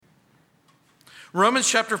Romans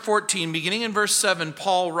chapter 14, beginning in verse 7,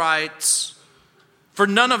 Paul writes, "For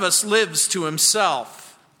none of us lives to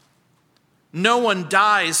himself. No one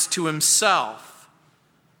dies to himself.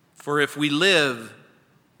 For if we live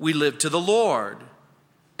to the Lord.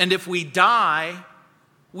 And if we die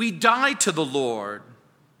to the Lord.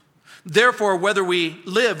 Therefore, whether we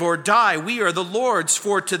live or die, we are the Lord's.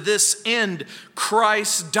 For to this end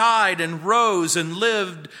Christ died and rose and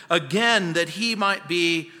lived again, that he might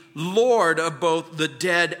be Lord of both the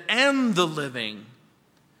dead and the living.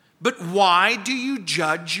 But why do you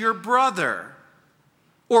judge your brother?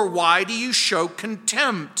 Or why do you show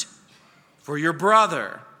contempt for your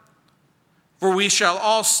brother? For we shall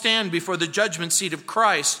all stand before the judgment seat of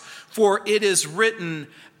Christ. For it is written,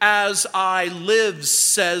 'As I live,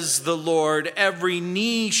 says the Lord, every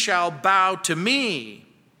knee shall bow to me,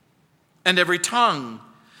 and every tongue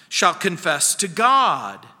shall confess to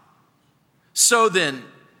God.' So then,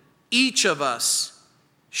 each of us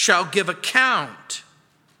shall give account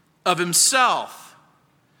of himself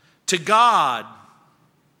to God."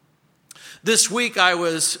 This week I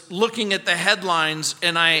was looking at the headlines,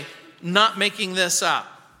 and I'm not making this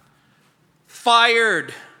up.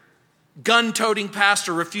 Fired. Gun-toting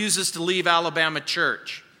pastor refuses to leave Alabama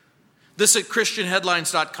church. This at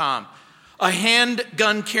ChristianHeadlines.com. A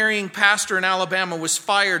handgun-carrying pastor in Alabama was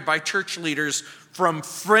fired by church leaders from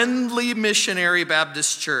Friendly Missionary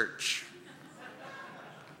Baptist Church.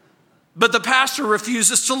 But the pastor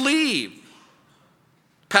refuses to leave.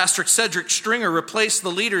 Pastor Cedric Stringer replaced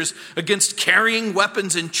the leaders against carrying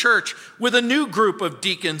weapons in church with a new group of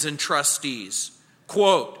deacons and trustees.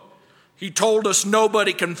 Quote, "He told us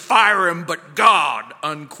nobody can fire him but God,"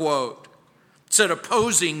 unquote, said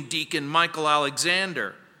opposing deacon Michael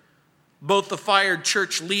Alexander. Both the fired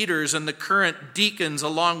church leaders and the current deacons,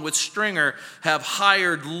 along with Stringer, have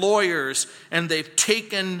hired lawyers, and they've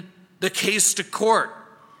taken the case to court,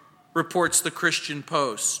 reports the Christian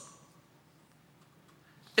Post.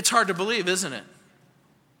 It's hard to believe, isn't it?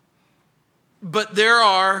 But there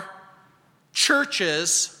are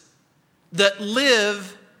churches that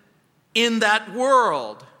live in that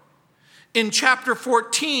world. In chapter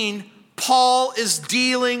 14, Paul is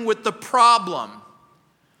dealing with the problem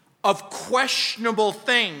of questionable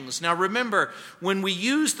things. Now remember, when we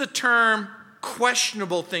use the term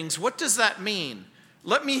questionable things, what does that mean?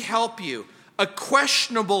 Let me help you. A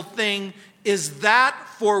questionable thing is that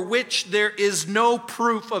for which there is no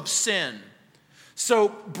proof of sin. So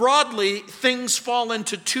broadly, things fall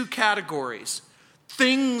into two categories.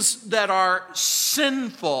 Things that are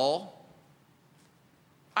sinful,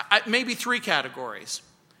 maybe three categories.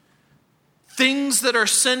 Things that are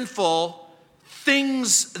sinful,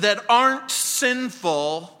 things that aren't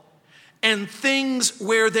sinful, and things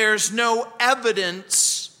where there's no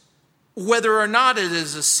evidence whether or not it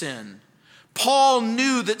is a sin. Paul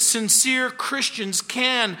knew that sincere Christians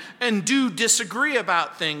can and do disagree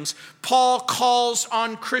about things. Paul calls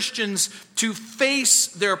on Christians to face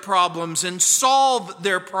their problems and solve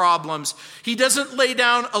their problems. He doesn't lay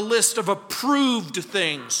down a list of approved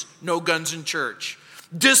things, no guns in church,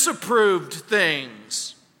 disapproved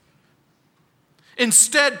things.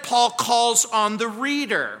 Instead, Paul calls on the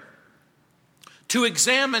reader to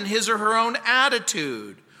examine his or her own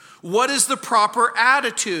attitude. What is the proper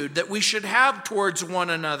attitude that we should have towards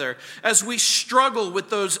one another as we struggle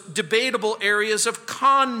with those debatable areas of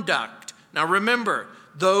conduct? Now remember,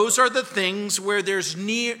 those are the things where there's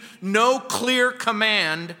no clear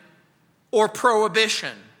command or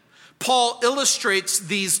prohibition. Paul illustrates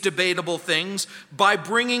these debatable things by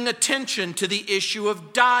bringing attention to the issue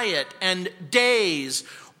of diet and days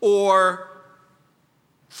or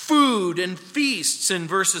food and feasts in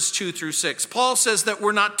verses 2 through 6. Paul says that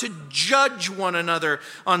we're not to judge one another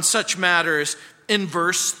on such matters in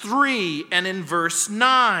verse 3 and in verse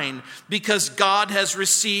 9, because God has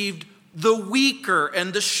received the weaker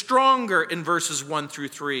and the stronger in verses 1 through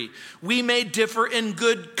 3. We may differ in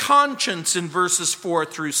good conscience in verses 4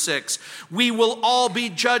 through 6. We will all be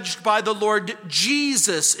judged by the Lord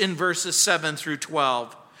Jesus in verses 7 through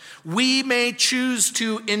 12. We may choose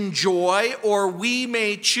to enjoy or we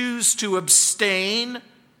may choose to abstain,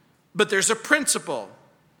 but there's a principle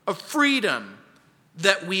of freedom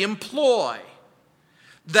that we employ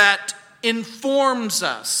that informs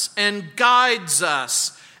us and guides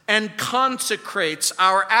us and consecrates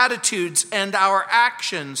our attitudes and our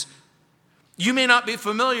actions. You may not be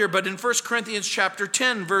familiar, but in 1 Corinthians chapter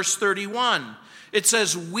 10, verse 31, it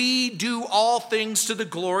says, "We do all things to the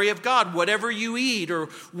glory of God. Whatever you eat or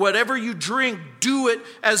whatever you drink, do it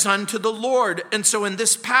as unto the Lord." And so in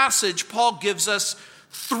this passage, Paul gives us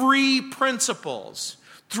three principles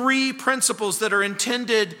that are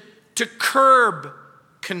intended to curb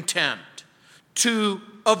contempt, to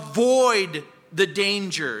avoid the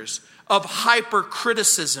dangers of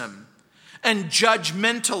hypercriticism and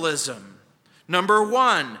judgmentalism. Number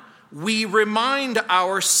one, we remind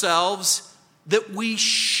ourselves that we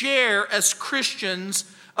share as Christians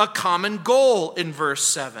a common goal in verse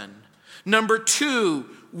 7. Number two,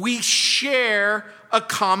 we share a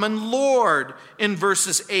common Lord in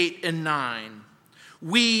verses 8 and 9.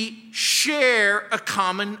 We share a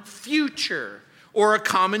common future or a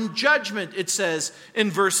common judgment, it says in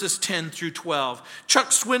verses 10 through 12. Chuck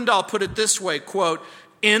Swindoll put it this way, quote,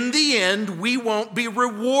 "In the end, we won't be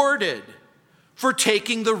rewarded for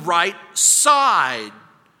taking the right side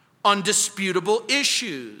on disputable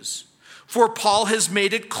issues. For Paul has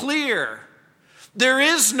made it clear, there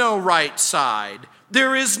is no right side,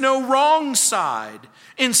 there is no wrong side.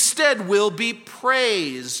 Instead, we'll be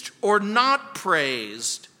praised or not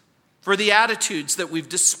praised for the attitudes that we've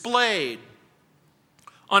displayed,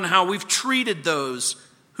 on how we've treated those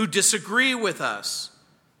who disagree with us.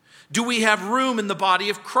 Do we have room in the body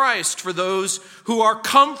of Christ for those who are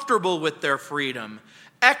comfortable with their freedom,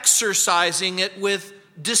 exercising it with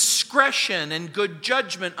discretion and good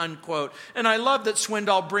judgment," unquote. And I love that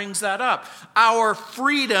Swindoll brings that up. Our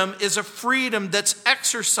freedom is a freedom that's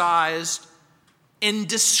exercised in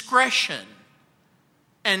discretion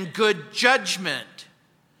and good judgment.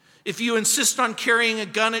 If you insist on carrying a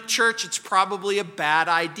gun at church, it's probably a bad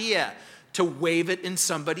idea to wave it in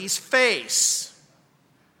somebody's face.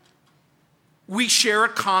 We share a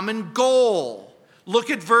common goal.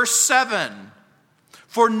 Look at verse 7.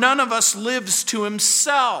 "For none of us lives to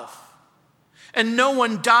himself, and no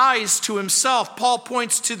one dies to himself." Paul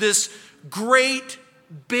points to this great,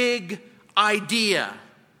 big idea.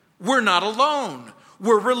 We're not alone.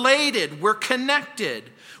 We're related. We're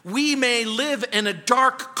connected. We may live in a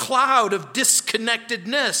dark cloud of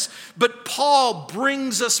disconnectedness, but Paul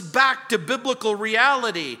brings us back to biblical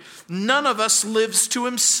reality. None of us lives to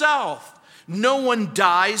himself. No one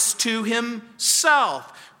dies to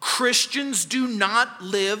himself. Christians do not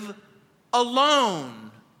live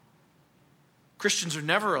alone. Christians are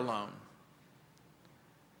never alone.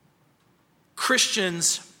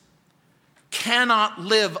 Christians cannot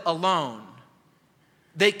live alone.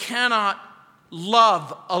 They cannot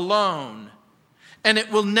love alone. And it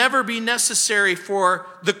will never be necessary for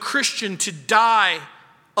the Christian to die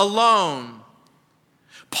alone.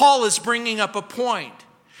 Paul is bringing up a point.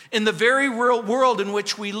 In the very real world in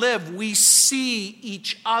which we live, we see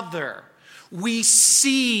each other. We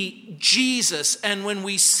see Jesus. And when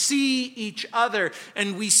we see each other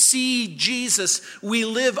and we see Jesus, we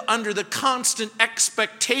live under the constant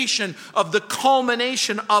expectation of the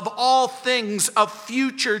culmination of all things of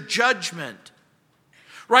future judgment.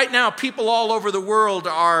 Right now, people all over the world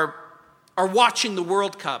are watching the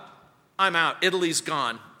World Cup. I'm out. Italy's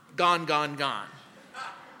gone. Gone.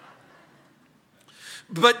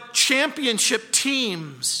 But championship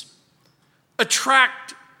teams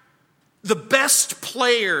attract the best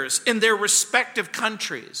players in their respective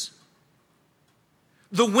countries.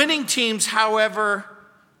 The winning teams, however,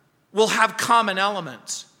 will have common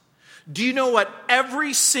elements. Do you know what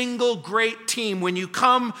every single great team, when you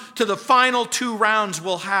come to the final two rounds,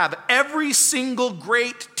 will have? Every single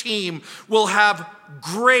great team will have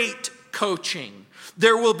great coaching.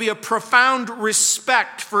 There will be a profound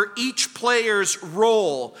respect for each player's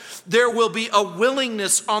role. There will be a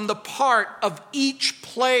willingness on the part of each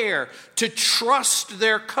player to trust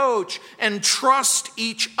their coach and trust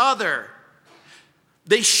each other.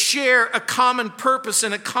 They share a common purpose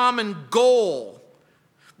and a common goal.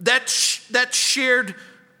 That shared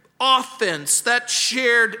offense, that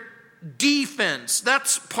shared defense,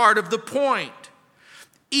 that's part of the point.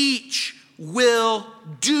 Each will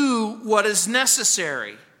do what is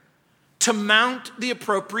necessary to mount the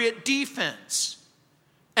appropriate defense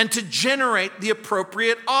and to generate the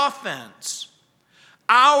appropriate offense.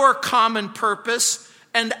 Our common purpose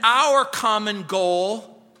and our common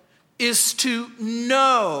goal is to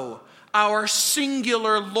know our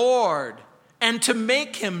singular Lord and to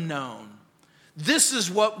make him known. This is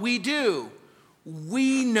what we do.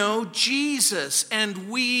 We know Jesus and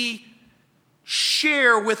we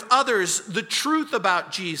share with others the truth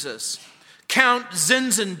about Jesus. Count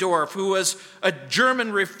Zinzendorf, who was a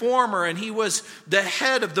German reformer, and he was the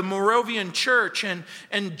head of the Moravian church and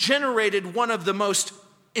generated one of the most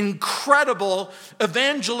incredible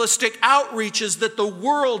evangelistic outreaches that the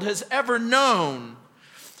world has ever known.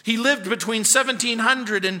 He lived between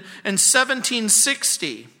 1700 and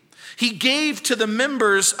 1760. He gave to the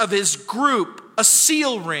members of his group a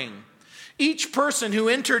seal ring Each person who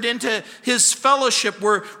entered into his fellowship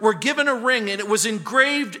were given a ring, and it was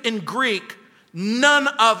engraved in Greek, "None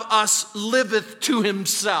of us liveth to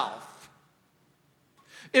himself."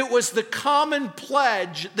 It was the common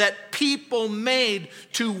pledge that people made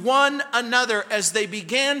to one another as they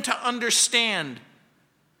began to understand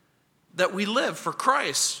that we live for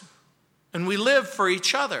Christ and we live for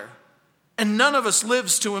each other, and none of us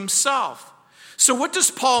lives to himself. So what does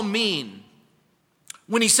Paul mean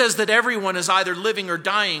when he says that everyone is either living or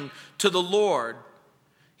dying to the Lord?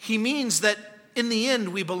 He means that in the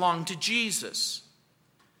end we belong to Jesus.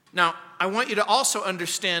 Now, I want you to also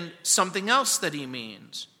understand something else that he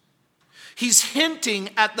means. He's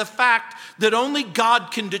hinting at the fact that only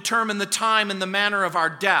God can determine the time and the manner of our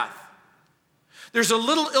death. There's a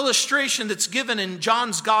little illustration that's given in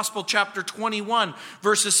John's Gospel, chapter 21,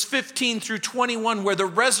 verses 15 through 21, where the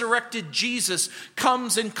resurrected Jesus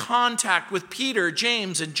comes in contact with Peter,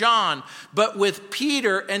 James, and John. But with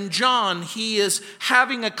Peter and John, he is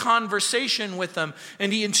having a conversation with them,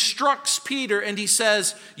 and he instructs Peter, and he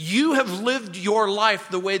says, "You have lived your life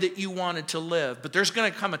the way that you wanted to live, but there's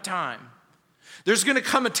going to come a time. There's going to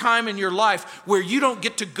come a time in your life where you don't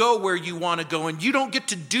get to go where you want to go, and you don't get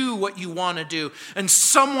to do what you want to do. And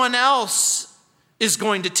someone else is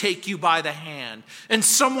going to take you by the hand. And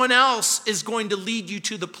someone else is going to lead you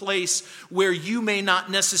to the place where you may not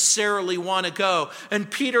necessarily want to go." And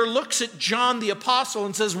Peter looks at John the apostle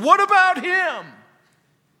and says, "What about him?"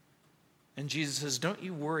 And Jesus says, "Don't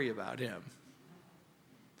you worry about him.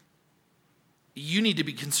 You need to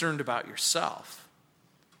be concerned about yourself.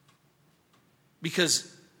 Because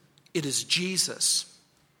it is Jesus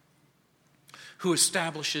who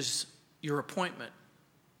establishes your appointment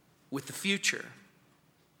with the future."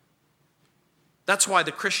 That's why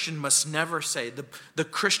the Christian must never say, the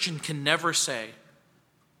Christian can never say,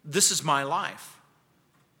 "This is my life,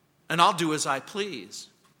 and I'll do as I please."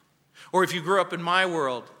 Or if you grew up in my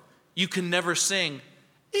world, you can never sing,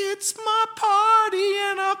 "It's my party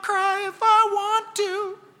and I'll cry if I want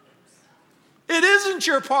to." It isn't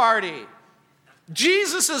your party.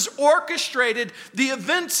 Jesus has orchestrated the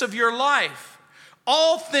events of your life.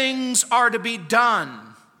 All things are to be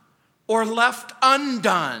done or left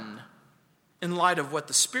undone in light of what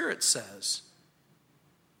the Spirit says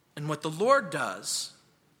and what the Lord does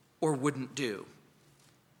or wouldn't do.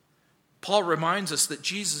 Paul reminds us that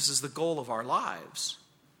Jesus is the goal of our lives.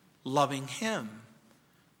 Loving him,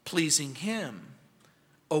 pleasing him,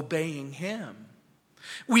 obeying him.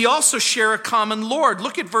 We also share a common Lord.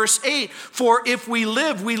 Look at verse 8. "For if we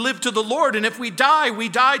live to the Lord. And if we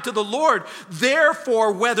die to the Lord.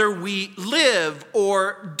 Therefore, whether we live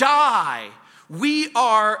or die, we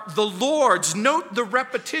are the Lord's." Note the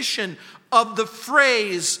repetition of the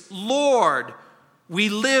phrase Lord. We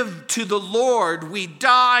live to the Lord. We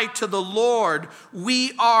die to the Lord.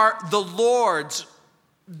 We are the Lord's.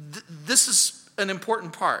 This is an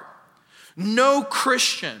important part. No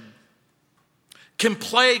Christian can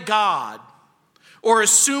play God or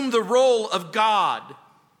assume the role of God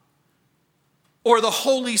or the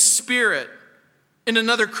Holy Spirit in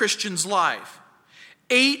another Christian's life.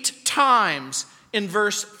 8 times in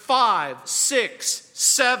verse 5, 6,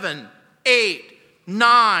 7, 8,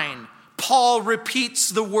 9, Paul repeats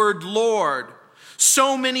the word Lord.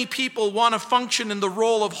 So many people want to function in the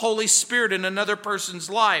role of Holy Spirit in another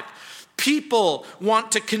person's life. People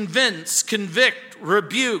want to convince, convict,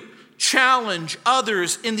 rebuke, challenge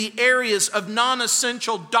others in the areas of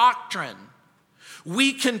non-essential doctrine.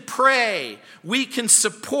 We can pray, we can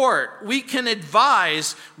support, we can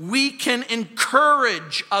advise, we can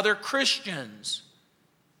encourage other Christians.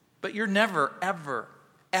 But you're never, ever,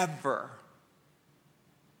 ever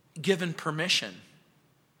given permission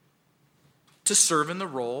to serve in the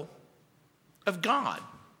role of God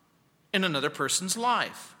in another person's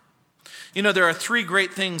life. You know, there are 3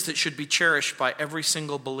 great things that should be cherished by every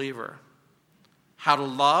single believer: how to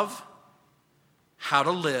love, how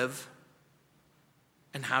to live,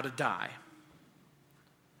 and how to die.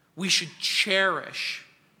 We should cherish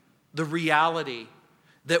the reality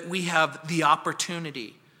that we have the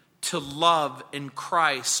opportunity to love in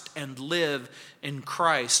Christ and live in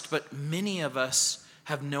Christ, but many of us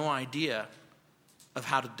have no idea of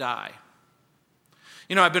how to die.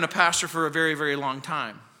 You know, I've been a pastor for a very, very long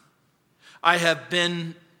time. I have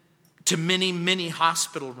been to many, many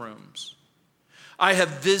hospital rooms. I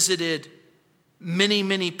have visited many,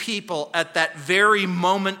 many people at that very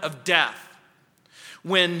moment of death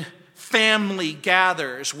when family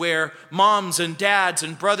gathers, where moms and dads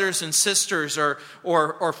and brothers and sisters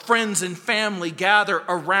or friends and family gather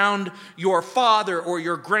around your father or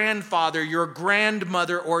your grandfather, your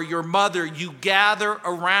grandmother or your mother. You gather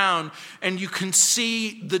around and you can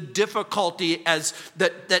see the difficulty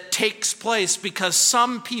that takes place, because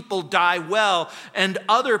some people die well and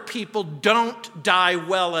other people don't die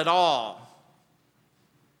well at all.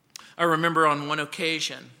 I remember on one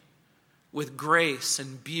occasion, with grace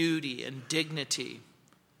and beauty and dignity,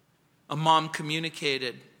 a mom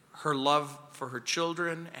communicated her love for her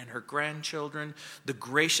children and her grandchildren, the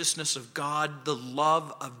graciousness of God, the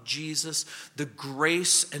love of Jesus, the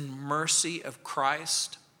grace and mercy of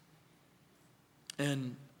Christ.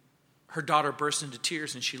 And her daughter burst into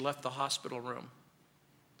tears and she left the hospital room.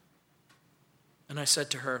 And I said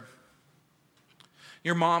to her,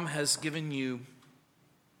 "Your mom has given you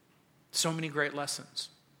so many great lessons.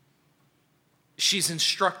 She's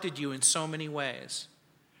instructed you in so many ways.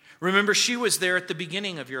 Remember, she was there at the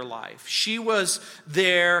beginning of your life. She was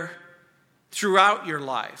there throughout your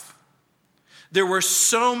life. There were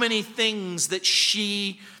so many things that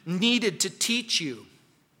she needed to teach you.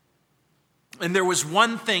 And there was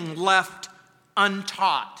one thing left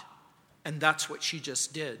untaught, and that's what she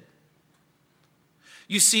just did."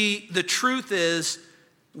 You see, the truth is,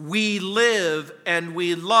 we live and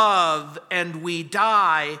we love and we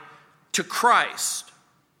die to Christ.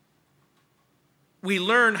 We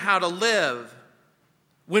learn how to live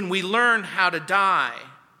when we learn how to die.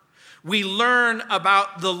 We learn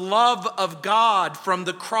about the love of God from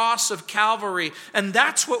the cross of Calvary, and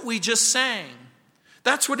that's what we just sang.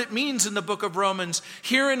 That's what it means in the book of Romans.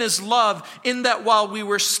 Herein is love, in that while we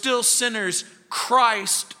were still sinners,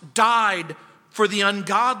 Christ died for the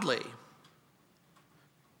ungodly.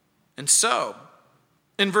 And so,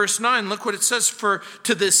 in verse 9, look what it says: "For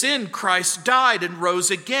to this end Christ died and rose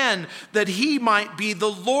again, that he might be the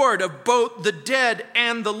Lord of both the dead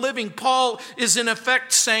and the living." Paul is in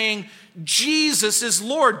effect saying, Jesus is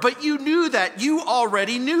Lord, but you knew that. You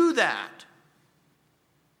already knew that.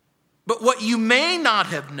 But what you may not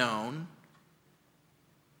have known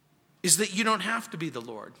is that you don't have to be the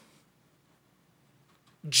Lord.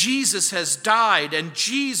 Jesus has died and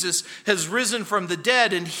Jesus has risen from the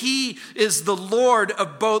dead, and he is the Lord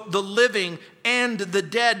of both the living and the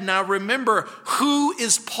dead. Now remember, who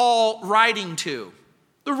is Paul writing to?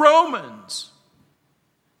 The Romans.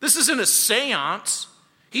 This isn't a seance.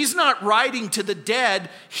 He's not writing to the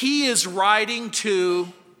dead. He is writing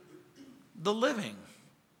to the living.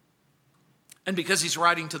 And because he's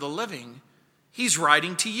writing to the living, he's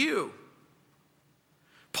writing to you.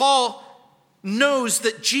 Paul knows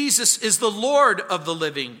that Jesus is the Lord of the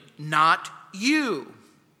living, not you.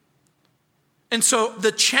 And so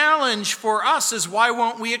the challenge for us is, why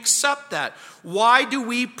won't we accept that? Why do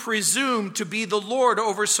we presume to be the Lord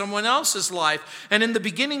over someone else's life? And in the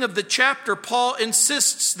beginning of the chapter, Paul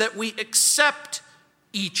insists that we accept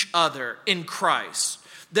each other in Christ,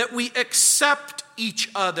 that we accept each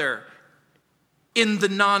other in the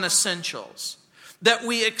non-essentials, that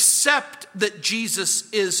we accept that Jesus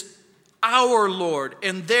is our Lord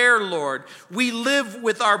and their Lord. We live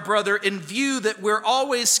with our brother in view that we're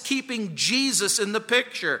always keeping Jesus in the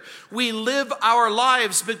picture. We live our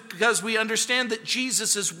lives because we understand that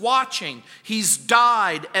Jesus is watching. He's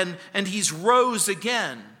died and he's rose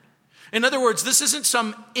again. In other words, this isn't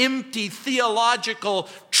some empty theological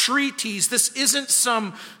treatise. This isn't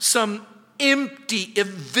some empty,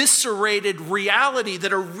 eviscerated reality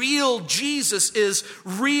that a real Jesus is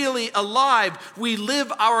really alive. We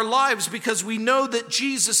live our lives because we know that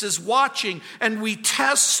Jesus is watching, and we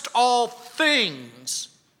test all things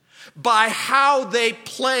by how they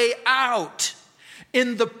play out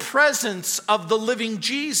in the presence of the living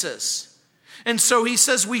Jesus. And so he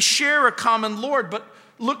says we share a common Lord, but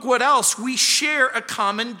look what else. We share a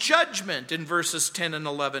common judgment in verses 10 and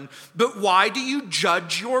 11. But why do you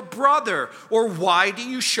judge your brother? Or why do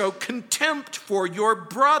you show contempt for your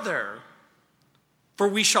brother? For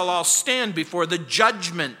we shall all stand before the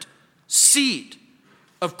judgment seat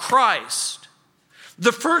of Christ.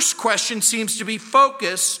 The first question seems to be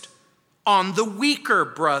focused on the weaker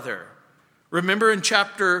brother. Remember in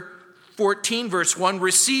chapter 14, verse 1,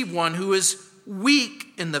 receive one who is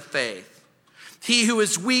weak in the faith. He who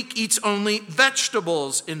is weak eats only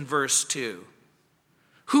vegetables in verse 2.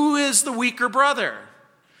 Who is the weaker brother?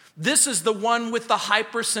 This is the one with the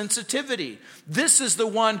hypersensitivity. This is the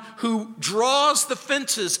one who draws the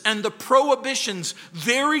fences and the prohibitions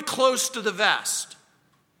very close to the vest.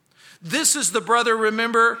 This is the brother,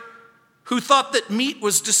 remember, who thought that meat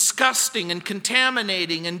was disgusting and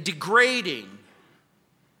contaminating and degrading.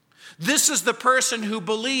 This is the person who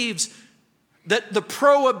believes that the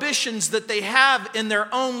prohibitions that they have in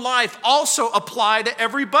their own life also apply to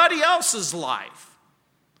everybody else's life.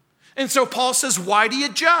 And so Paul says, why do you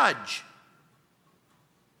judge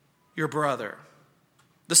your brother?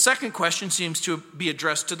 The second question seems to be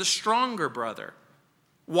addressed to the stronger brother.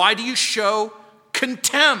 Why do you show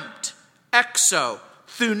contempt? Exo,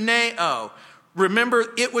 thuneo. Remember,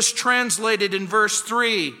 it was translated in verse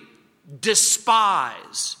 3,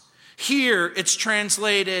 despise. Here it's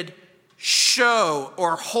translated show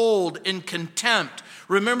or hold in contempt.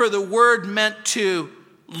 Remember, the word meant to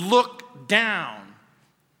look down.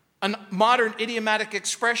 A modern idiomatic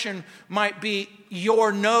expression might be,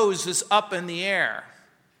 your nose is up in the air.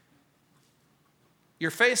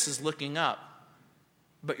 Your face is looking up,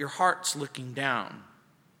 but your heart's looking down.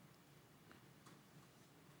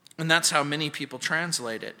 And that's how many people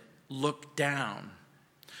translate it, look down.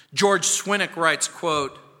 George Swinnock writes,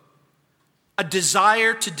 quote, a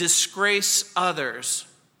desire to disgrace others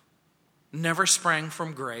never sprang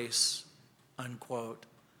from grace, unquote.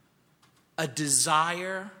 A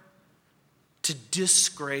desire to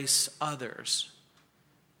disgrace others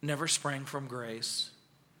never sprang from grace.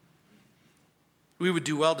 We would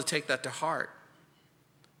do well to take that to heart.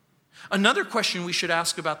 Another question we should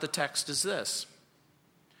ask about the text is this.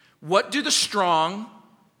 What do the strong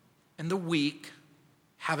and the weak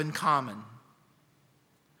have in common?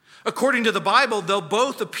 According to the Bible, they'll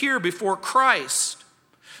both appear before Christ.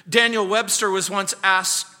 Daniel Webster was once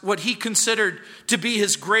asked what he considered to be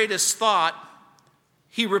his greatest thought.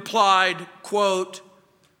 He replied, quote,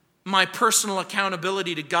 my personal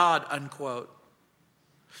accountability to God, unquote.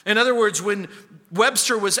 In other words, when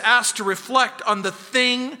Webster was asked to reflect on the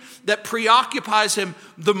thing that preoccupies him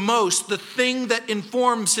the most, the thing that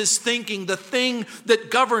informs his thinking, the thing that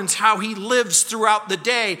governs how he lives throughout the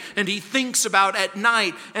day and he thinks about at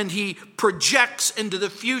night and he projects into the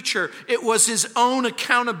future, it was his own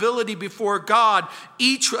accountability before God.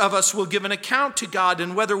 Each of us will give an account to God,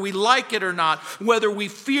 and whether we like it or not, whether we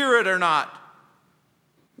fear it or not,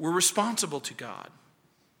 we're responsible to God.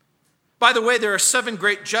 By the way, there are 7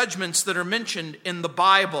 great judgments that are mentioned in the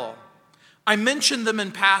Bible. I mention them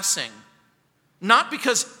in passing, not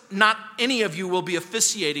because not any of you will be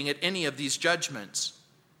officiating at any of these judgments.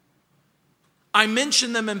 I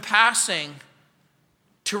mention them in passing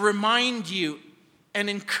to remind you and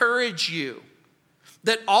encourage you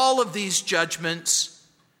that all of these judgments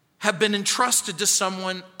have been entrusted to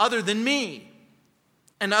someone other than me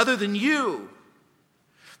and other than you.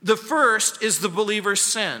 The first is the believer's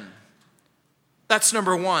sin. That's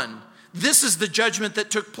number 1. This is the judgment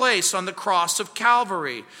that took place on the cross of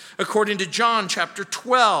Calvary, according to John chapter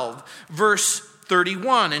 12, verse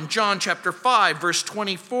 31, and John chapter 5, verse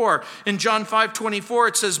 24. In John 5:24,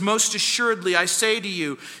 it says, most assuredly I say to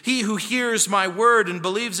you, he who hears my word and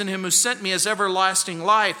believes in him who sent me has everlasting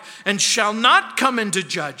life, and shall not come into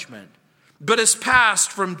judgment, but is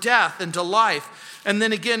passed from death into life. And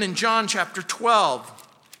then again in John chapter 12,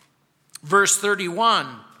 verse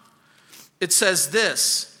 31, it says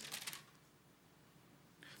this,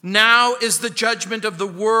 now is the judgment of the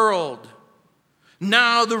world.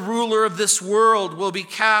 Now the ruler of this world will be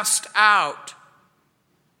cast out.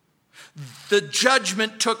 The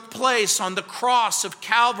judgment took place on the cross of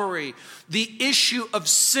Calvary. The issue of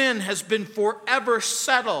sin has been forever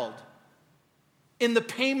settled in the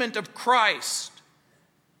payment of Christ.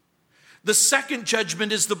 The second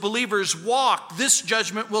judgment is the believer's walk. This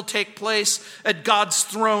judgment will take place at God's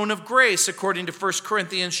throne of grace, according to 1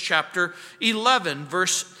 Corinthians chapter 11,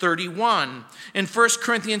 verse 31. In 1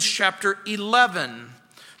 Corinthians chapter 11,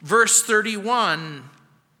 verse 31,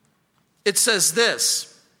 it says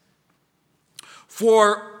this,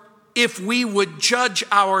 for if we would judge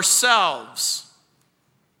ourselves,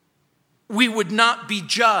 we would not be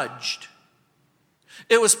judged.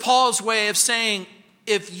 It was Paul's way of saying,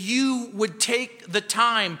 if you would take the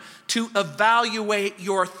time to evaluate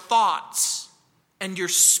your thoughts and your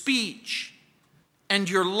speech and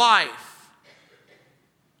your life,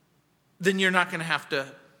 then you're not going to have to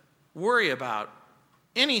worry about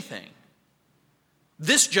anything.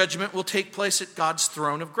 This judgment will take place at God's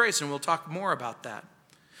throne of grace, and we'll talk more about that.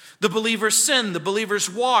 The believer's sin, the believer's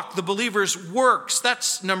walk, the believer's works.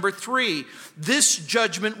 That's number 3. This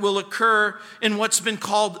judgment will occur in what's been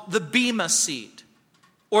called the bema seat,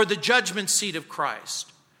 or the judgment seat of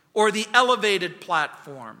Christ, or the elevated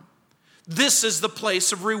platform. This is the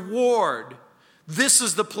place of reward. This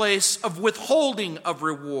is the place of withholding of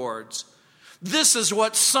rewards. This is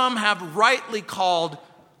what some have rightly called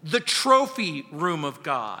the trophy room of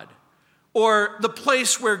God, or the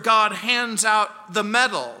place where God hands out the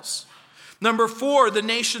medals. Number 4, the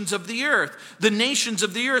nations of the earth. The nations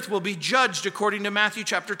of the earth will be judged according to Matthew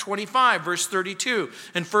chapter 25, verse 32.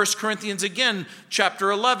 And 1 Corinthians again, chapter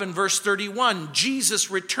 11, verse 31. Jesus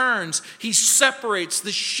returns. He separates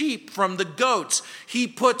the sheep from the goats. He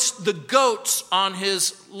puts the goats on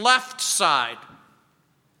his left side.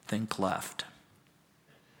 Think left.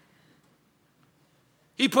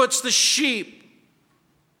 He puts the sheep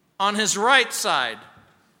on his right side.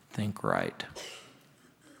 Think right.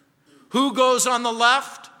 Who goes on the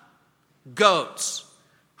left? Goats.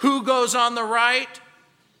 Who goes on the right?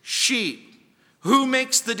 Sheep. Who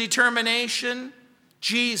makes the determination?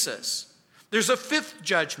 Jesus. There's a 5th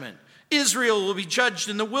judgment. Israel will be judged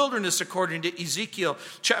in the wilderness according to Ezekiel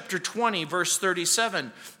chapter 20, verse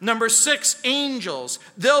 37. Number 6, angels.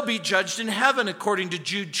 They'll be judged in heaven according to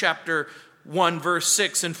Jude chapter 1, verse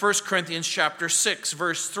 6, and 1 Corinthians chapter 6,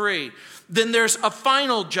 verse 3. Then there's a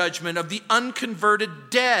final judgment of the unconverted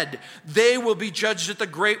dead. They will be judged at the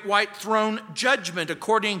great white throne judgment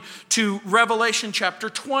according to Revelation chapter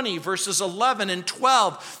 20, verses 11 and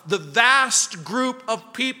 12. The vast group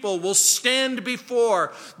of people will stand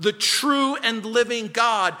before the true and living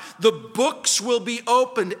God. The books will be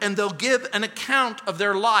opened and they'll give an account of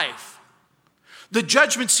their life. The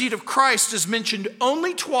judgment seat of Christ is mentioned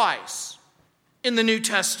only twice in the New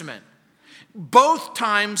Testament. Both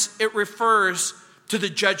times it refers to the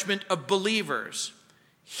judgment of believers.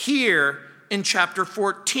 Here in chapter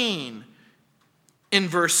 14, in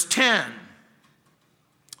verse 10,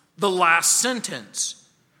 the last sentence,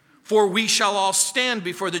 for we shall all stand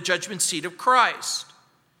before the judgment seat of Christ.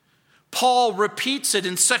 Paul repeats it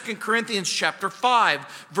in 2 Corinthians chapter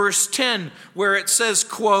 5, verse 10, where it says,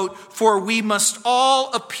 quote, for we must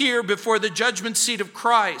all appear before the judgment seat of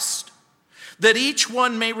Christ, that each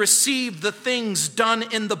one may receive the things done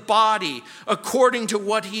in the body according to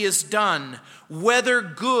what he has done, whether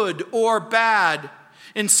good or bad.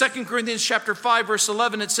 In 2 Corinthians chapter 5, verse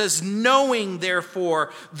 11, it says, knowing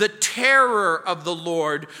therefore the terror of the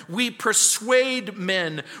Lord, we persuade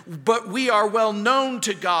men, but we are well known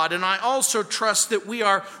to God, and I also trust that we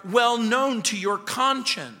are well known to your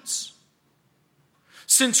conscience.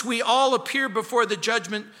 Since we all appear before the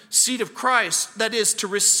judgment seat of Christ, that is, to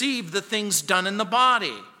receive the things done in the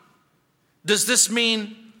body. Does this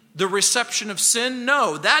mean the reception of sin?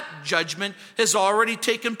 No, that judgment has already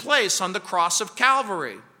taken place on the cross of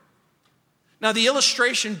Calvary. Now, the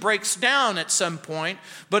illustration breaks down at some point,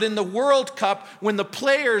 but in the World Cup, when the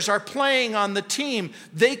players are playing on the team,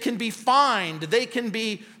 they can be fined, they can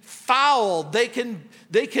be fouled, they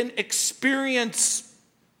can experience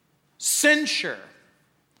censure.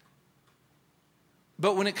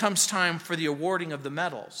 But when it comes time for the awarding of the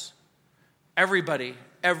medals, everybody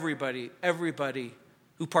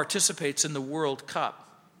who participates in the World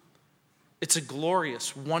Cup, it's a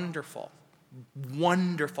glorious, wonderful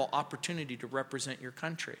opportunity to represent your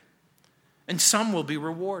country. And some will be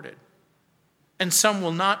rewarded, and some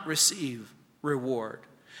will not receive reward.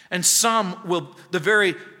 And the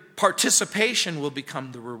very participation will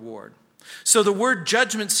become the reward. So the word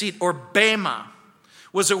judgment seat, or bema,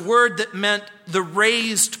 was a word that meant the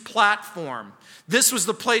raised platform. This was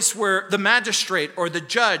the place where the magistrate or the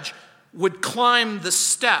judge would climb the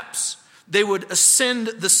steps. They would ascend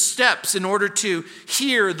the steps in order to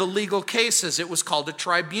hear the legal cases. It was called a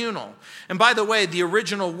tribunal. And by the way, the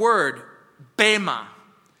original word, bema,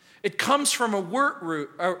 it comes from a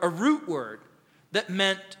root word that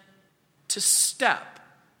meant to step.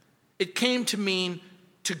 It came to mean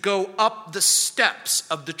to go up the steps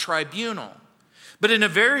of the tribunal. But in a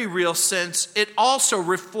very real sense, it also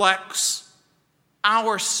reflects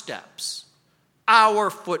our steps,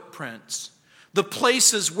 our footprints, the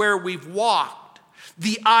places where we've walked.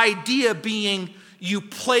 The idea being you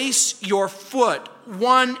place your foot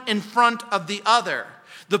one in front of the other.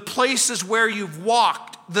 The places where you've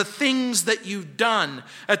walked, the things that you've done.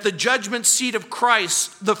 At the judgment seat of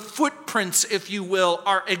Christ, the footprints, if you will,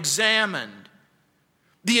 are examined.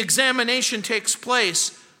 The examination takes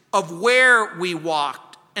place of where we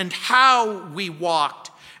walked and how we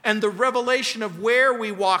walked. And the revelation of where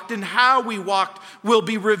we walked and how we walked will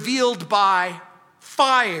be revealed by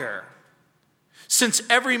fire. Since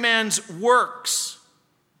every man's works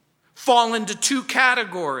fall into 2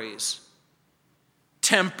 categories,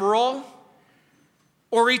 temporal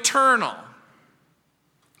or eternal.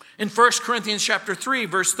 In 1 Corinthians chapter 3,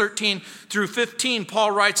 verse 13 through 15,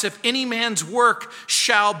 Paul writes, if any man's work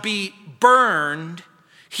shall be burned,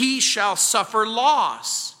 he shall suffer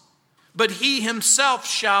loss, but he himself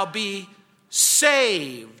shall be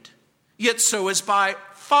saved, yet so is by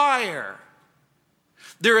fire.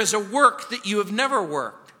 There is a work that you have never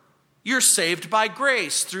worked. You're saved by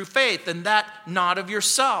grace through faith, and that not of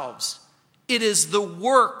yourselves. It is the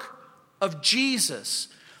work of Jesus.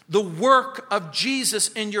 The work of Jesus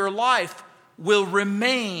in your life will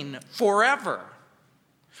remain forever.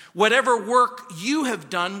 Whatever work you have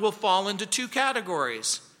done will fall into two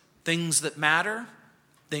categories: things that matter,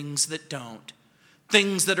 things that don't.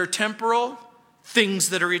 Things that are temporal, things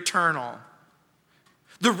that are eternal.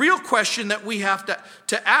 The real question that we have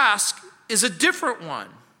to ask is a different one.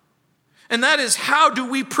 And that is, how do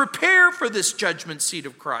we prepare for this judgment seat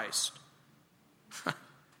of Christ?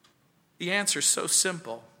 The answer is so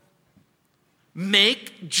simple.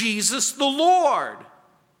 Make Jesus the Lord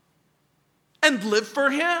and live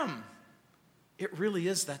for him. It really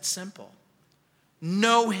is that simple.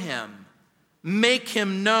 Know him. Make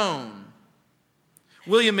him known.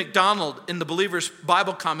 William MacDonald, in the Believer's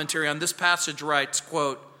Bible commentary on this passage, writes,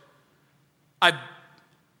 quote, I've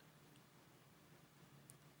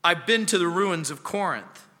been to the ruins of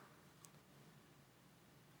Corinth,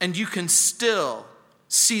 and you can still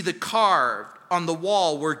see the carved on the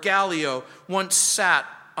wall where Gallio once sat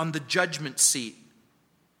on the judgment seat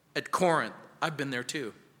at Corinth. I've been there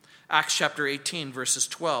too. Acts chapter 18, verses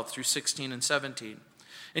 12 through 16 and 17.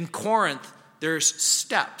 In Corinth, there's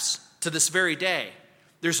steps to this very day.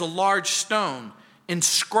 There's a large stone.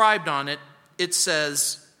 Inscribed on it, it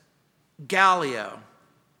says, Gallio.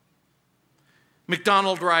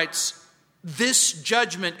 MacDonald writes, this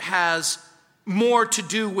judgment has more to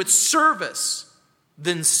do with service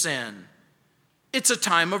than sin. It's a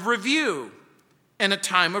time of review and a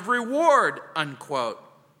time of reward, unquote.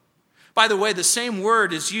 By the way, the same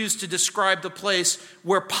word is used to describe the place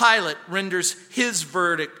where Pilate renders his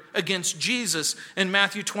verdict against Jesus in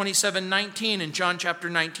Matthew 27:19 and John chapter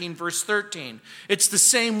 19, verse 13. It's the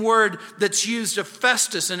same word that's used of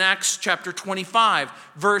Festus in Acts chapter 25,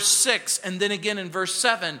 verse 6, and then again in verse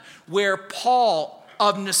 7, where Paul,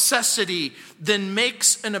 of necessity, then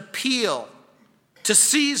makes an appeal to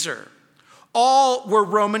Caesar. All were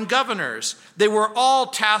Roman governors. They were all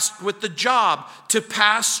tasked with the job to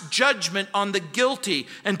pass judgment on the guilty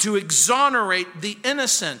and to exonerate the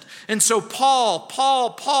innocent. And so Paul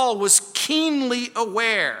was keenly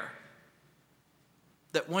aware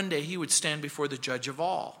that one day he would stand before the judge of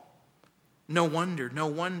all. No wonder.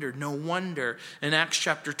 In Acts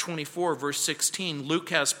chapter 24, verse 16, Luke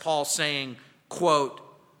has Paul saying, quote,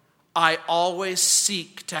 I always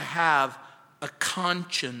seek to have a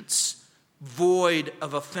conscience void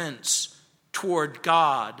of offense toward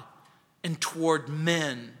God and toward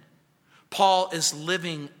men. Paul is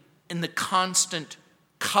living in the constant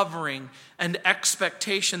covering and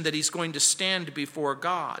expectation that he's going to stand before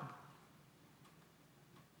God.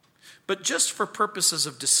 But just for purposes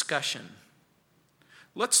of discussion,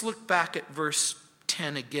 let's look back at verse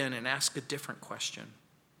 10 again and ask a different question.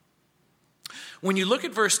 When you look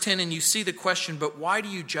at verse 10 and you see the question, but why do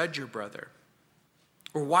you judge your brother?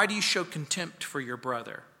 Or why do you show contempt for your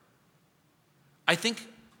brother? I think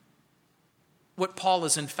what Paul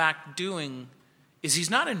is in fact doing is he's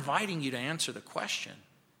not inviting you to answer the question.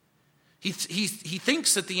 He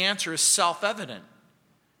thinks that the answer is self-evident.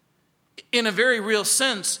 In a very real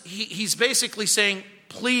sense, he's basically saying,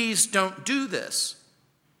 please don't do this.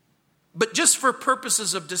 But just for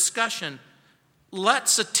purposes of discussion,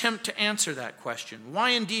 let's attempt to answer that question. Why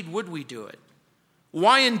indeed would we do it?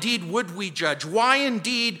 Why indeed would we judge? Why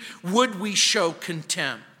indeed would we show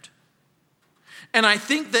contempt? And I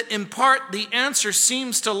think that in part the answer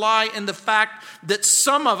seems to lie in the fact that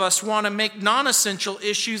some of us want to make non-essential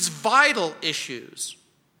issues vital issues.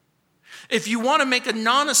 If you want to make a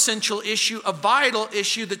non-essential issue a vital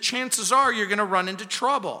issue, the chances are you're going to run into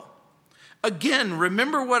trouble. Again,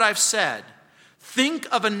 remember what I've said. Think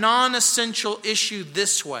of a non-essential issue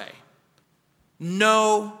this way.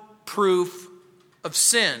 No proof of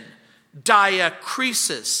sin.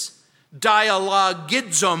 Diakrisis,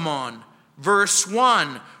 dialogizomon, verse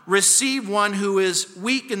 1. Receive one who is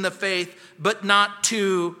weak in the faith, but not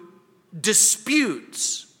to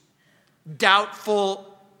disputes,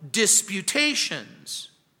 doubtful disputations.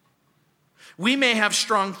 We may have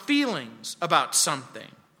strong feelings about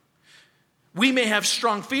something. We may have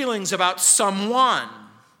strong feelings about someone.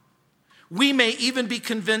 We may even be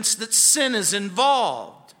convinced that sin is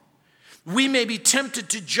involved. We may be tempted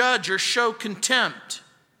to judge or show contempt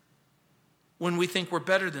when we think we're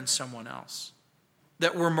better than someone else,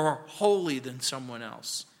 that we're more holy than someone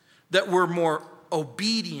else, that we're more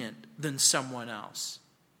obedient than someone else.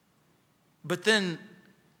 But then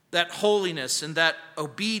that holiness and that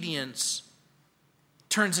obedience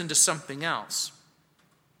turns into something else.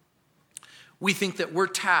 We think that we're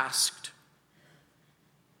tasked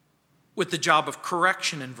with the job of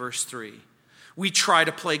correction in verse 3. We try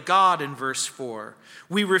to play God in verse 4.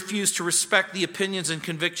 We refuse to respect the opinions and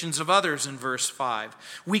convictions of others in verse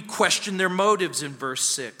 5. We question their motives in verse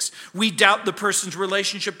 6. We doubt the person's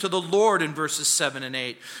relationship to the Lord in verses 7 and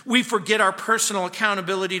 8. We forget our personal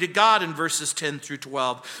accountability to God in verses 10 through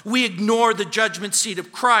 12. We ignore the judgment seat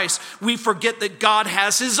of Christ. We forget that God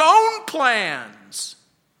has his own plans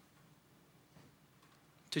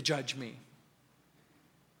to judge me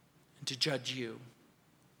and to judge you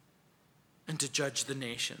and to judge the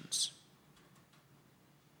nations.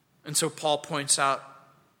 And so Paul points out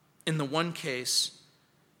in the one case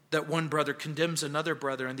that one brother condemns another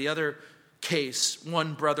brother. In the other case,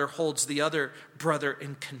 one brother holds the other brother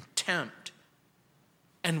in contempt.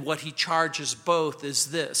 And what he charges both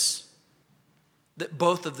is this, that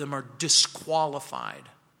both of them are disqualified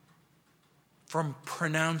from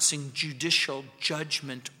pronouncing judicial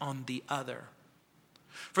judgment on the other.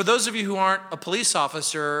 For those of you who aren't a police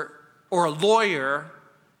officer or a lawyer,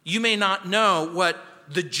 you may not know what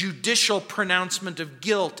the judicial pronouncement of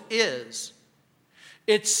guilt is.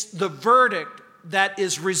 It's the verdict that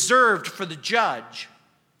is reserved for the judge.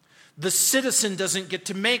 The citizen doesn't get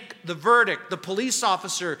to make the verdict. The police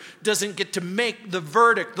officer doesn't get to make the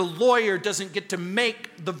verdict. The lawyer doesn't get to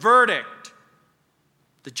make the verdict.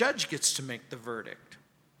 The judge gets to make the verdict.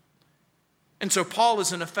 And so Paul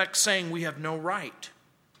is in effect saying we have no right.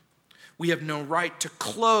 We have no right to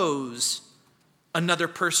close another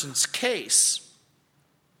person's case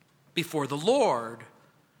before the Lord.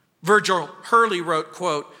 Virgil Hurley wrote,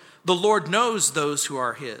 quote, "The Lord knows those who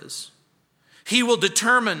are his. He will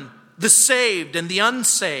determine the saved and the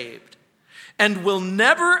unsaved, and will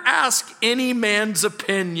never ask any man's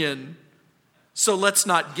opinion. So let's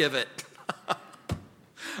not give it."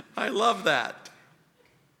 I love that.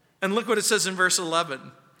 And look what it says in verse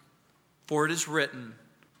 11. "For it is written,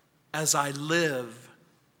 as I live,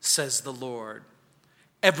 says the Lord,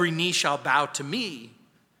 every knee shall bow to me,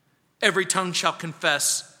 every tongue shall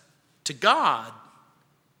confess to God."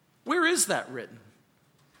 Where is that written?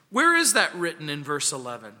 Where is that written in verse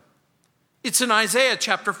 11? It's in Isaiah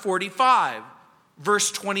chapter 45,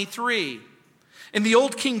 verse 23. In the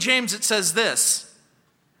Old King James it says this,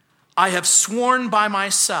 "I have sworn by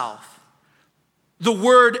myself, the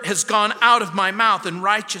word has gone out of my mouth in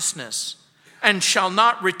righteousness, and shall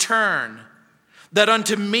not return, that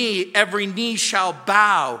unto me every knee shall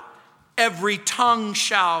bow, every tongue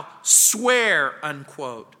shall swear,"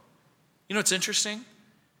 unquote. You know what's interesting?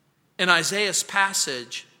 In Isaiah's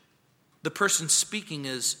passage, the person speaking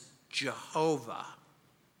is Jehovah.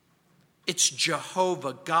 It's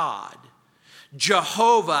Jehovah God.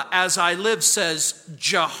 Jehovah, as I live, says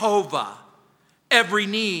Jehovah. Every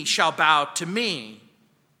knee shall bow to me.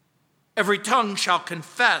 Every tongue shall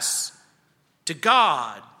confess to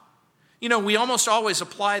God. You know, we almost always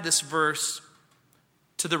apply this verse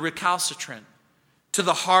to the recalcitrant, to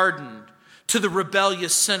the hardened, to the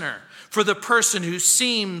rebellious sinner, for the person who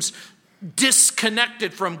seems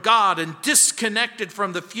disconnected from God and disconnected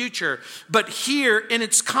from the future. But here, in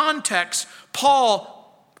its context, Paul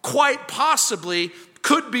quite possibly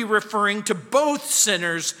could be referring to both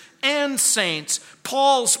sinners and saints.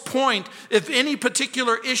 Paul's point, if any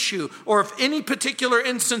particular issue, or if any particular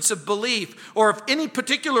instance of belief, or if any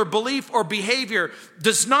particular belief or behavior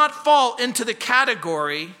does not fall into the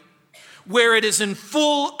category where it is in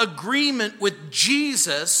full agreement with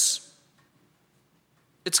Jesus,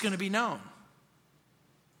 it's going to be known.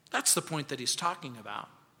 That's the point that he's talking about.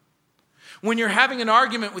 When you're having an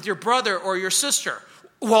argument with your brother or your sister,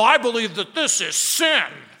 "Well, I believe that this is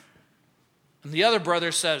sin." And the other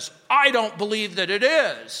brother says, "I don't believe that it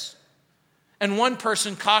is." And one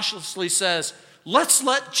person cautiously says, "Let's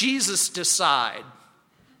let Jesus decide."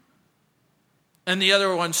 And the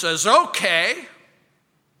other one says, "Okay."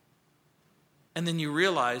 And then you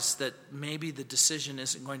realize that maybe the decision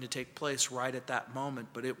isn't going to take place right at that moment,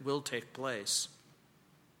 but it will take place.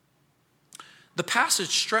 The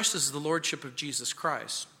passage stresses the lordship of Jesus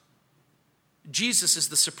Christ. Jesus is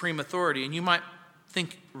the supreme authority. And you might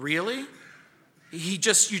think, really? You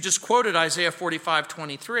just quoted Isaiah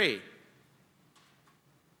 45:23.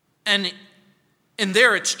 And in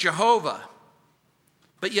there it's Jehovah.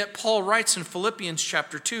 But yet Paul writes in Philippians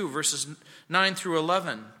chapter 2, verses 9 through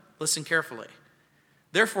 11. Listen carefully.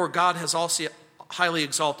 "Therefore God has also highly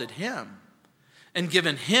exalted him and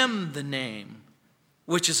given him the name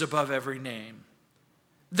which is above every name,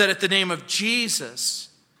 that at the name of Jesus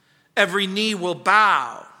every knee will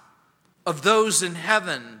bow, of those in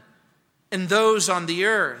heaven and those on the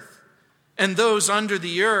earth and those under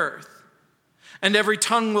the earth, and every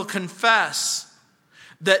tongue will confess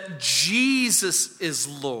that Jesus is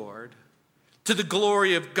Lord, to the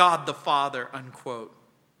glory of God the Father, unquote.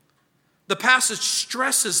 The passage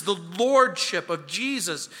stresses the lordship of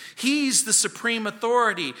Jesus. He's the supreme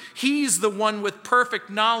authority. He's the one with perfect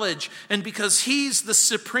knowledge. And because he's the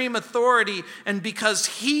supreme authority and because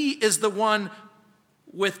he is the one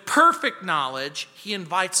with perfect knowledge, he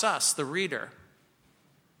invites us, the reader,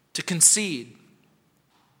 to concede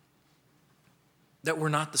that we're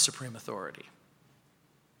not the supreme authority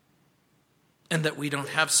and that we don't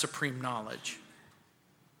have supreme knowledge.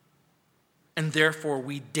 And therefore,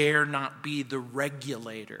 we dare not be the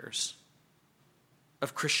regulators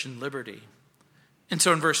of Christian liberty. And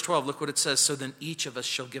so in verse 12, look what it says. So then each of us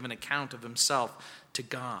shall give an account of himself to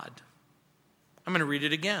God. I'm going to read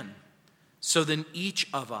it again. So then each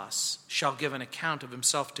of us shall give an account of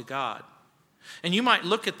himself to God. And you might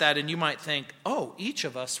look at that and you might think, oh, each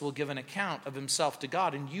of us will give an account of himself to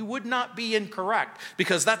God. And you would not be incorrect,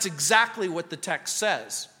 because that's exactly what the text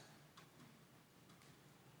says.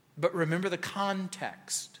 But remember the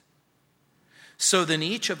context. So then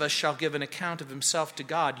each of us shall give an account of himself to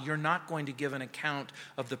God. You're not going to give an account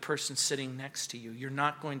of the person sitting next to you. You're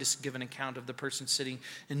not going to give an account of the person sitting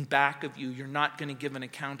in back of you. You're not going to give an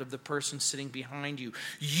account of the person sitting behind you.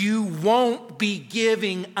 You won't be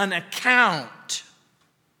giving an account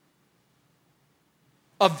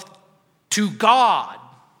to God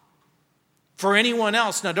for anyone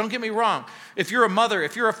else. Now, don't get me wrong. If you're a mother,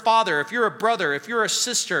 if you're a father, if you're a brother, if you're a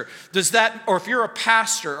sister, or if you're a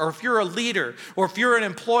pastor, or if you're a leader, or if you're an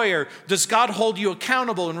employer, does God hold you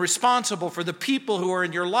accountable and responsible for the people who are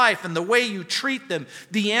in your life and the way you treat them?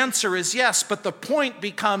 The answer is yes, but the point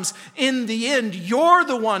becomes, in the end, you're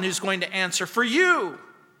the one who's going to answer for you.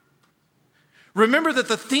 Remember that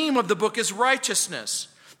the theme of the book is righteousness.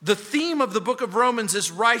 The theme of the book of Romans is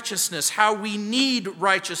righteousness, how we need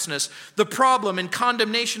righteousness, the problem and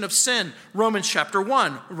condemnation of sin, Romans chapter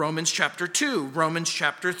 1, Romans chapter 2, Romans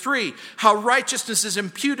chapter 3, how righteousness is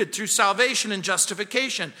imputed through salvation and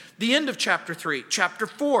justification, the end of chapter 3, chapter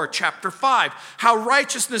 4, chapter 5, how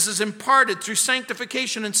righteousness is imparted through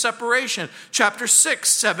sanctification and separation, chapter 6,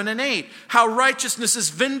 7, and 8, how righteousness is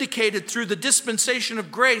vindicated through the dispensation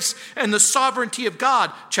of grace and the sovereignty of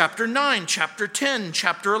God, chapter 9, chapter 10,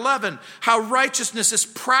 chapter 11, how righteousness is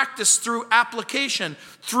practiced through application,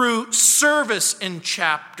 through service in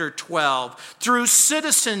chapter 12, through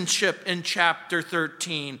citizenship in chapter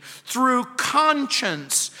 13, through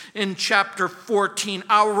conscience in chapter 14,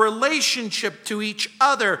 our relationship to each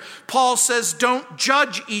other. Paul says, don't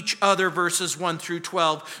judge each other, verses 1 through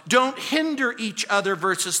 12. Don't hinder each other,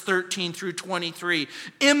 verses 13 through 23.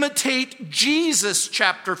 Imitate Jesus,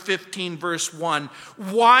 chapter 15, verse 1.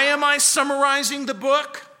 Why am I summarizing the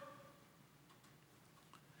book?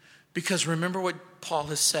 Because remember what Paul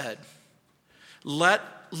has said. Let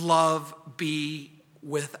love be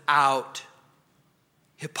without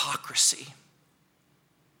hypocrisy.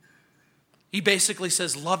 He basically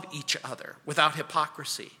says, love each other without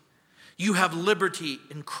hypocrisy. You have liberty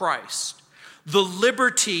in Christ. The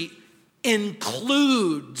liberty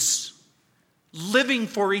includes living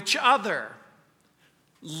for each other,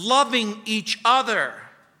 loving each other.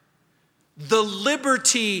 The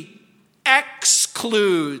liberty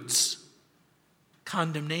excludes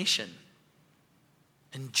condemnation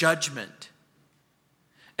and judgment.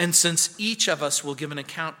 And since each of us will give an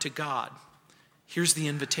account to God, here's the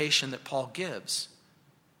invitation that Paul gives.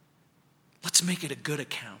 Let's make it a good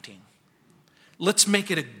accounting. Let's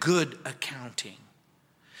make it a good accounting.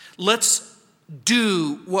 Let's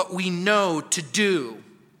do what we know to do.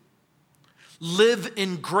 Live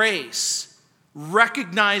in grace.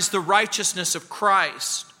 Recognize the righteousness of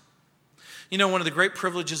Christ. You know, one of the great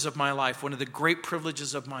privileges of my life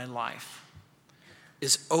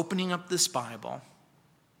is opening up this Bible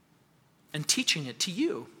and teaching it to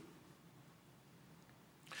you.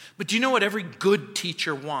 But do you know what every good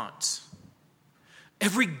teacher wants?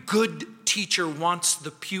 Every good teacher wants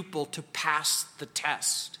the pupil to pass the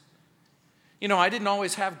test. You know, I didn't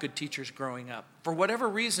always have good teachers growing up. For whatever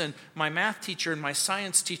reason, my math teacher and my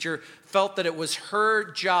science teacher felt that it was her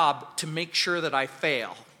job to make sure that I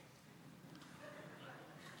fail,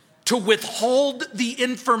 to withhold the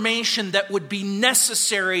information that would be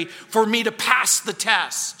necessary for me to pass the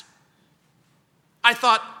test. I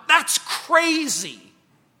thought, that's crazy.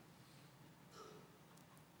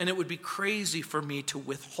 And it would be crazy for me to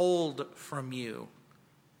withhold from you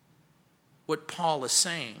what Paul is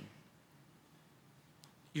saying.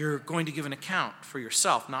 You're going to give an account for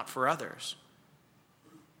yourself, not for others.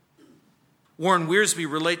 Warren Wiersbe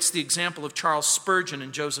relates the example of Charles Spurgeon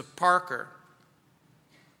and Joseph Parker.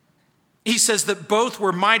 He says that both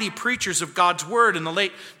were mighty preachers of God's word. In the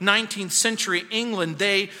late 19th century England,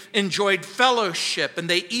 they enjoyed fellowship and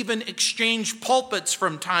they even exchanged pulpits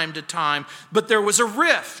from time to time. But there was a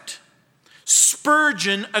rift.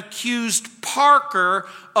 Spurgeon accused Parker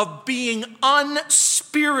of being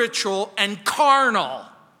unspiritual and carnal.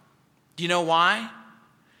 Do you know why?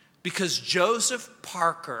 Because Joseph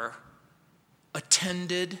Parker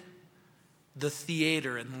attended the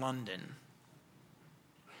theater in London.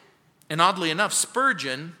 And oddly enough,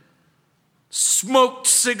 Spurgeon smoked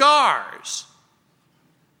cigars,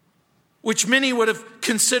 which many would have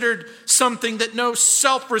considered something that no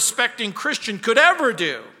self-respecting Christian could ever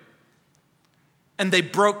do. And they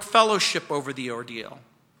broke fellowship over the ordeal.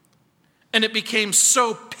 And it became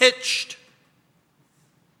so pitched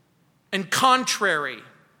and contrary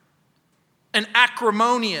and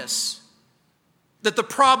acrimonious that the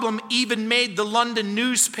problem even made the London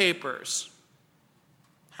newspapers.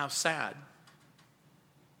 How sad.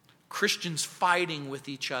 Christians fighting with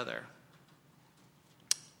each other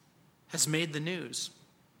has made the news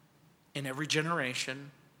in every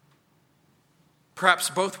generation. Perhaps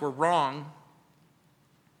both were wrong.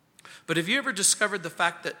 But have you ever discovered the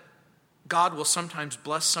fact that God will sometimes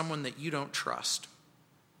bless someone that you don't trust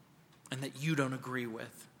and that you don't agree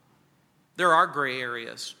with? There are gray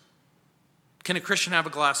areas. Can a Christian have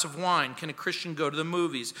a glass of wine? Can a Christian go to the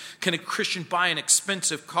movies? Can a Christian buy an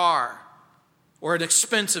expensive car or an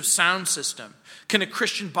expensive sound system? Can a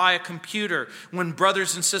Christian buy a computer when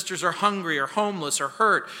brothers and sisters are hungry or homeless or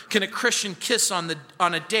hurt? Can a Christian kiss on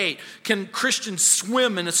a date? Can Christians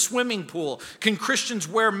swim in a swimming pool? Can Christians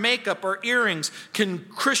wear makeup or earrings? Can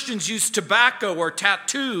Christians use tobacco or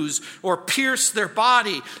tattoos or pierce their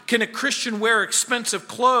body? Can a Christian wear expensive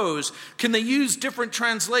clothes? Can they use different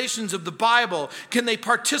translations of the Bible? Can they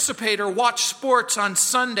participate or watch sports on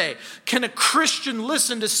Sunday? Can a Christian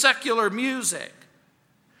listen to secular music?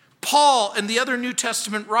 Paul and the other New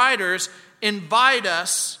Testament writers invite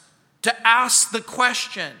us to ask the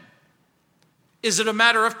question, is it a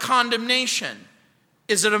matter of condemnation?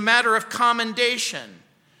 Is it a matter of commendation?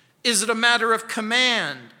 Is it a matter of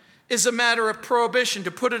command? Is it a matter of prohibition?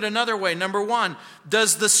 To put it another way, number one,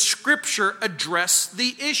 does the Scripture address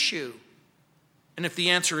the issue? And if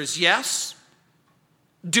the answer is yes,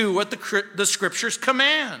 do what the Scriptures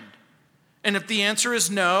command. And if the answer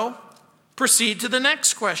is no, proceed to the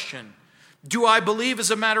next question. Do I believe as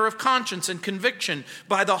a matter of conscience and conviction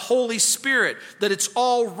by the Holy Spirit that it's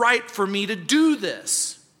all right for me to do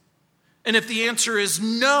this? And if the answer is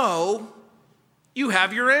no, you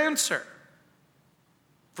have your answer.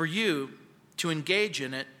 For you to engage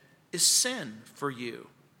in it is sin for you.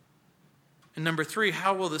 And number three,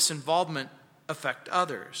 how will this involvement affect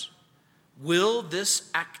others? Will this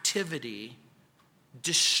activity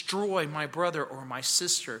destroy my brother or my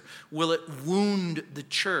sister? Will it wound the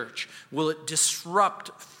church? Will it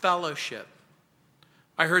disrupt fellowship?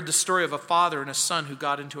 I heard the story of a father and a son who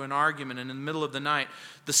got into an argument, and in the middle of the night,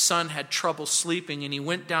 the son had trouble sleeping, and he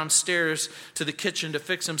went downstairs to the kitchen to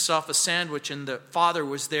fix himself a sandwich, and the father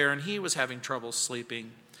was there, and he was having trouble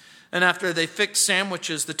sleeping. And after they fixed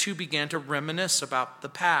sandwiches, the two began to reminisce about the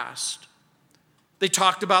past. They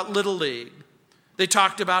talked about Little League. They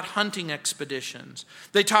talked about hunting expeditions.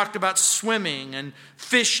 They talked about swimming and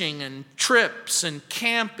fishing and trips and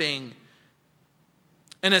camping.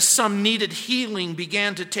 And as some needed healing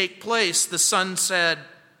began to take place, the son said,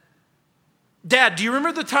 "Dad, do you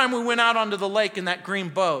remember the time we went out onto the lake in that green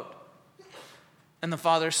boat?" And the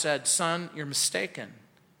father said, "Son, you're mistaken.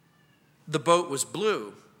 The boat was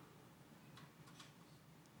blue."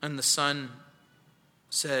 And the son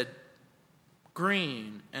said,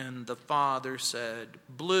 "Green." And the father said,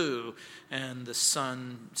 "Blue." And the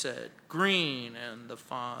son said, "Green." And the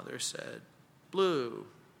father said, "Blue."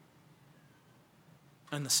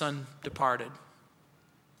 And the son departed.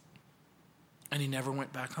 And he never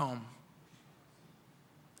went back home.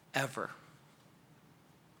 Ever.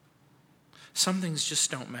 Some things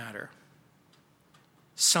just don't matter.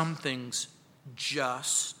 Some things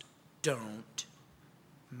just don't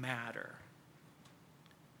matter.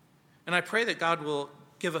 And I pray that God will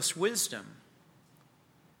give us wisdom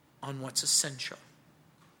on what's essential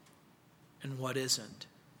and what isn't,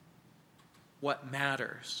 what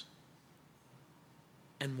matters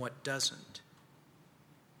and what doesn't.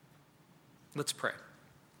 Let's pray.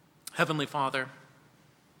 Heavenly Father,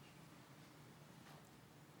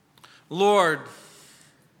 Lord,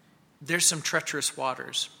 there's some treacherous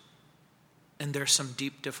waters and there's some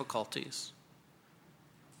deep difficulties.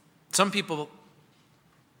 Some people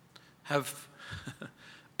have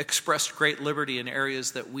expressed great liberty in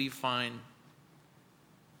areas that we find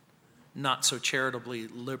not so charitably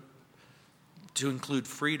to include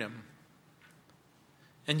freedom.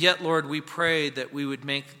 And yet, Lord, we pray that we would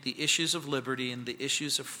make the issues of liberty and the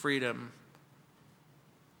issues of freedom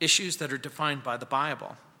issues that are defined by the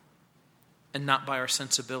Bible and not by our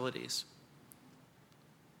sensibilities.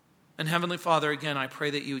 And Heavenly Father, again, I pray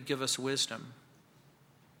that you would give us wisdom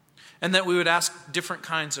and that we would ask different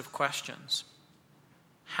kinds of questions.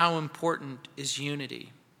 How important is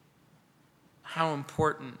unity? How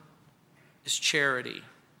important is charity?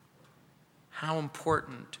 How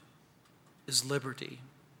important is liberty?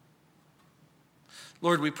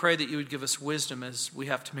 Lord, we pray that you would give us wisdom as we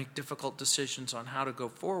have to make difficult decisions on how to go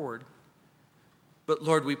forward. But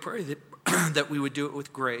Lord, we pray that, that we would do it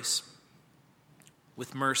with grace,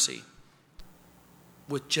 with mercy,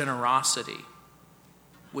 with generosity,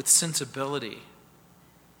 with sensibility,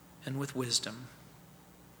 and with wisdom.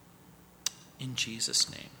 In Jesus'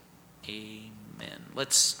 name, amen.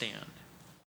 Let's stand.